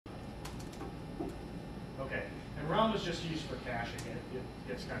Okay. And realm is just used for caching. It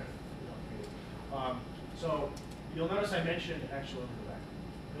gets kind of so you'll notice I mentioned actually. Let me go back.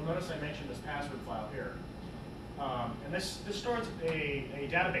 You'll notice I mentioned this password file here. And this stores a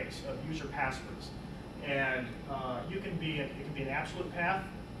database of user passwords, and it can be an absolute path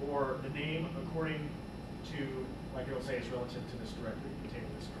or the name according to, like it'll say, is relative to this directory containing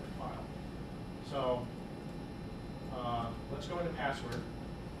this current file. So let's go into password.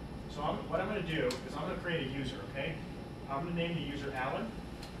 So what I'm going to do is I'm going to create a user. Okay, I'm going to name the user Alan,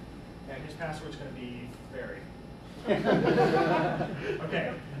 and his password's going to be Barry.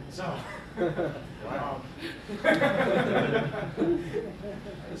 Okay, so.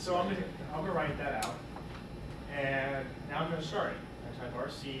 So I'm gonna write that out, and now I'm gonna start it. I type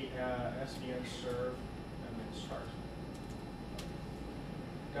rc svn serve and then start.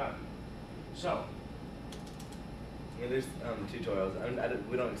 Done. So. Yeah, there's tutorials.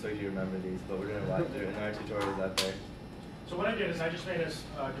 We don't expect you to remember these, but we're gonna watch there, and there are tutorials out there. So what I did is I just made this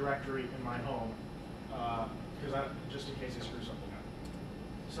directory in my home, because just in case I screw something up.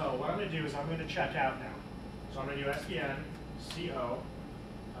 So what I'm going to do is I'm going to check out now. So I'm going to do svn co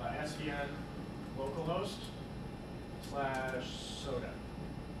svn localhost / soda,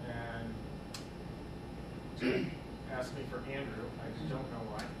 and it's going to ask me for Andrew. I don't know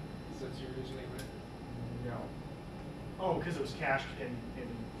why. So that's your original name, right? No. Oh, because it was cached in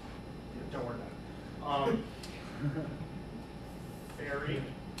don't worry about it. Ferry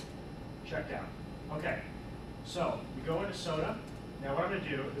checked out. Okay. So we go into soda. Now what I'm going to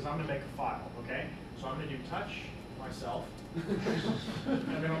do is I'm going to make a file, okay? So I'm going to do touch myself, and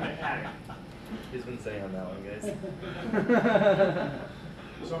then I'm going to add it. He's been saying on that one, guys.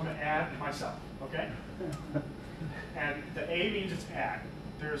 So I'm going to add myself, okay? And the A means it's add.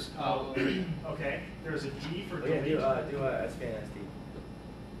 There's okay. There's a D for delete. Do SVN SD.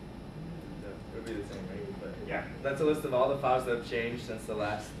 It would be the same, right? But yeah. That's a list of all the files that have changed since the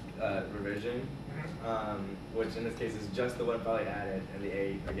last revision. Which in this case is just the one file I added, and the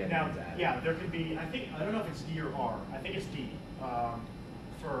A again now, is added. Yeah, there could be. I don't know if it's D or R. I think it's D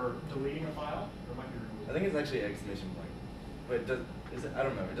for deleting a file. Or it might be removed. I think it's actually exclamation point, but it does. Is it? I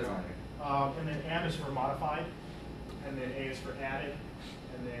don't know. It doesn't matter. And then M is for modified, and then A is for added,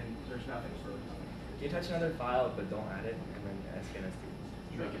 and then there's nothing for. You touch another file, but don't add it, and then SVN SD.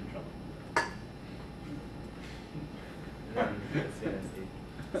 You might get in trouble. And then SVN SD.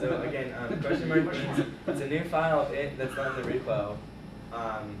 So again, question mark means it's a new file that's not in the repo,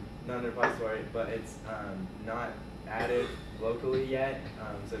 not in the repository, but it's not added locally yet,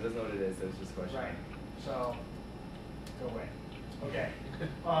 so it doesn't know what it is, so it's just a question. Right. So, go away. Okay.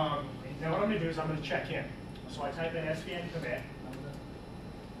 Now what I'm going to do is I'm going to check in. So I type in svn commit.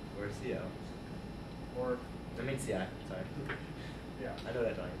 Or CO. Or. I mean CI, sorry. Yeah. I know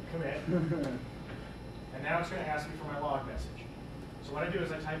that talking. Commit. And now it's going to ask me for my log message. So what I do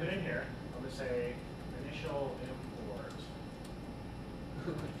is I type it in here. I'm going to say initial import.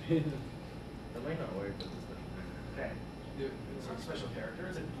 That might not work with this one. Okay. It's not a special character.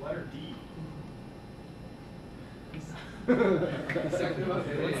 It's a letter D. Exactly what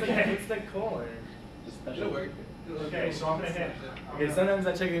What's the colon? It'll work. Okay, so I'm going to hit. Okay, sometimes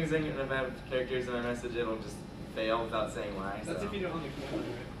I check things in about characters in my message, it'll just fail without saying why. That's so. if you don't own the colon,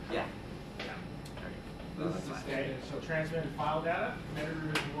 right? Yeah. Okay, so transmitted file data, committed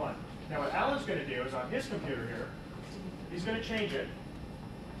revision 1. Now what Alan's going to do is on his computer here, he's going to change it.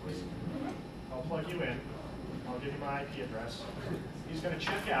 I'll plug you in. I'll give you my IP address. He's going to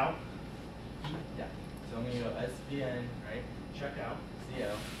check out. Yeah. So I'm going to go SVN, right? Check out.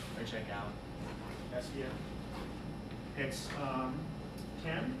 CO, or check out. SVN. It's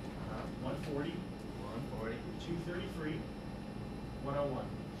 10, 140, 140, 233, 101.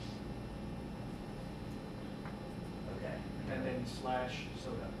 Okay. And then /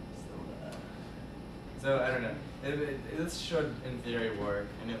 soda. So I don't know. This should, in theory, work,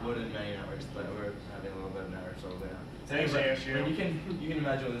 and it would in many networks, but we're having a little bit of network trouble there. So anyway, you can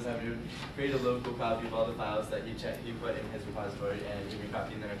imagine what this happened. You create a local copy of all the files that you put in his repository, and you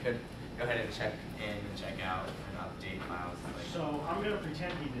recopy, and then it could go ahead and check in and check out and update files. Like so I'm going to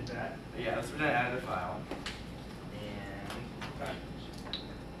pretend he did that. Yeah, let's pretend I added a file. And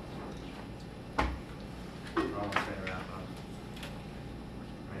we're almost going to wrap up.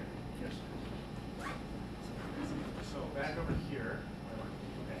 Right? Yes. So back over here.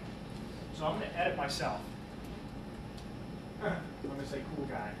 Okay. So I'm going to edit myself. I'm going to say cool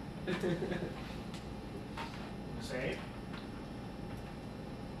guy. I'm going to save.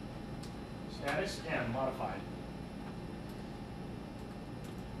 Status M modified.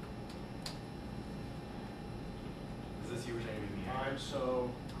 Is this you pretending to be me? I'm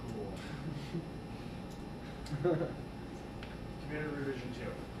so cool. Committed revision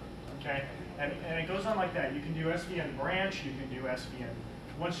 2. Okay, and it goes on like that. You can do SVN branch, you can do SVN.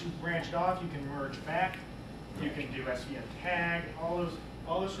 Once you've branched off, you can merge back. You can do SVN tag, all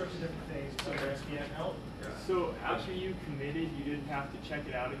those sorts of different things. It's under SVN help. Yeah. So after you committed, you didn't have to check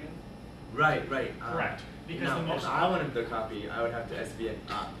it out again? Right. Correct. Because no, the most if I wanted the copy, I would have to SVN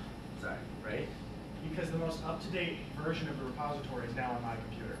up. Sorry, right? Because the most up-to-date version of the repository is now on my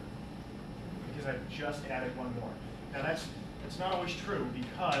computer. Because I've just added one more. Now that's not always true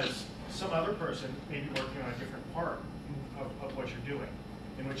because some other person may be working on a different part of what you're doing,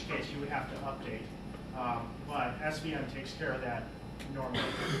 in which case you would have to update. But SVN takes care of that normally.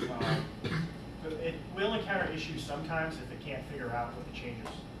 It will encounter issues sometimes if it can't figure out what the changes,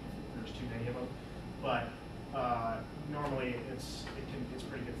 if there's too many of them. But normally it's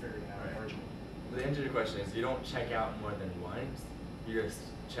pretty good figuring it out. Right. The answer to your question is you don't check out more than once. You just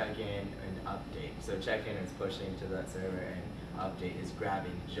check in and update. So check in is pushing to that server and update is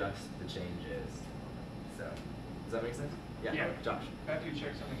grabbing just the changes. So does that make sense? Yeah. Josh. After you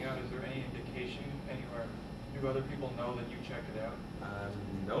check something out, is there any indication anywhere? Do other people know that you checked it out?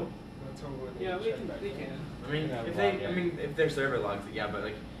 Nope. Yeah, they can. I mean, if their server logs it, yeah, but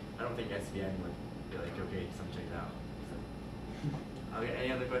like, I don't think SVN would be like, okay, someone check it out. So. Okay,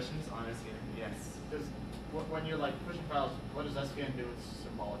 any other questions on SVN? Yes. When you're like pushing files, what does SVN do with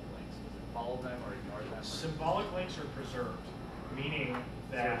symbolic links? Does it follow them or ignore them? Symbolic links are preserved, meaning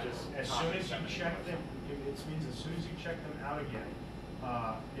that as soon as you check them, it means as soon as you check them out again,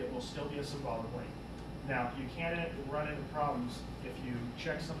 it will still be a symbolic link. Now, you can run into problems if you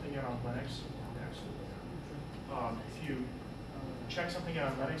check something out on Linux. If you check something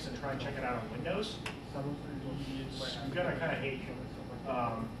out on Linux and try and check it out on Windows, you're gonna kind of hate it.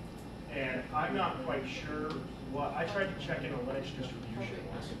 And I'm not quite sure what I tried to check in a Linux distribution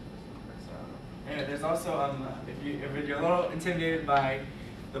once. And there's also if you're a little intimidated by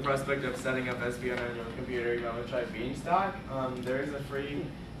the prospect of setting up SVN on your computer, you want to try Beanstalk. There is a free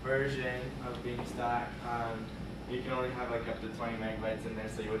version of Beanstalk. You can only have like up to 20 megabytes in there,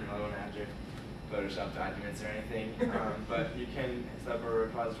 so you wouldn't really want to add your Photoshop documents or anything. But you can set up a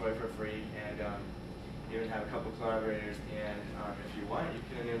repository for free and even have a couple collaborators. And if you want, you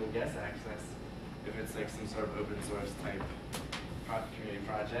can enable guest access if it's like some sort of open source type community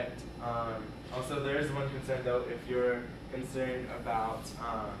project. Also, there is one concern though. If you're concerned about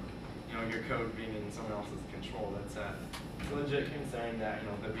your code being in someone else's control, that's a legit concern that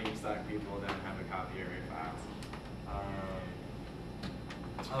the Beanstalk people don't have a copy of your files.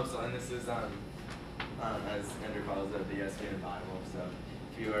 Also, and this is as Andrew calls it, the SVN Bible. So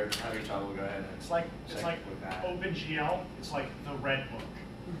if you are having trouble, go ahead and it's like with that. OpenGL. It's like the Red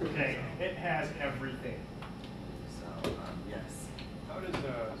Book. Okay, it has everything. So yes. How does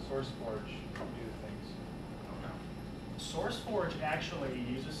SourceForge do things? I don't know. SourceForge actually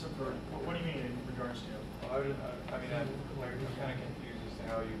uses some. What do you mean in regards to? Well, I'm kind of confused as to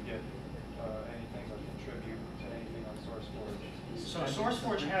how you get anything or contribute to anything on SourceForge. So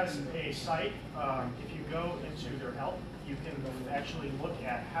SourceForge has a site. If you go into their help, you can actually look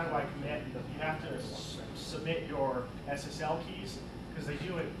at how do I commit. You have to submit your SSL keys because they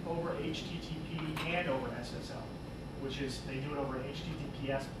do it over HTTP and over SSL, which is they do it over an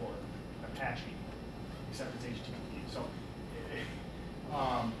HTTPS port, Apache, except it's HTTP. So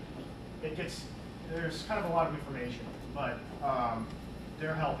it gets there's kind of a lot of information, but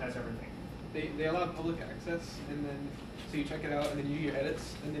their help has everything. They allow public access, and then so you check it out, and then you do your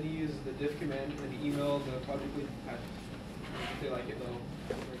edits, and then you use the diff command, and then you email the project lead. If they like it, they'll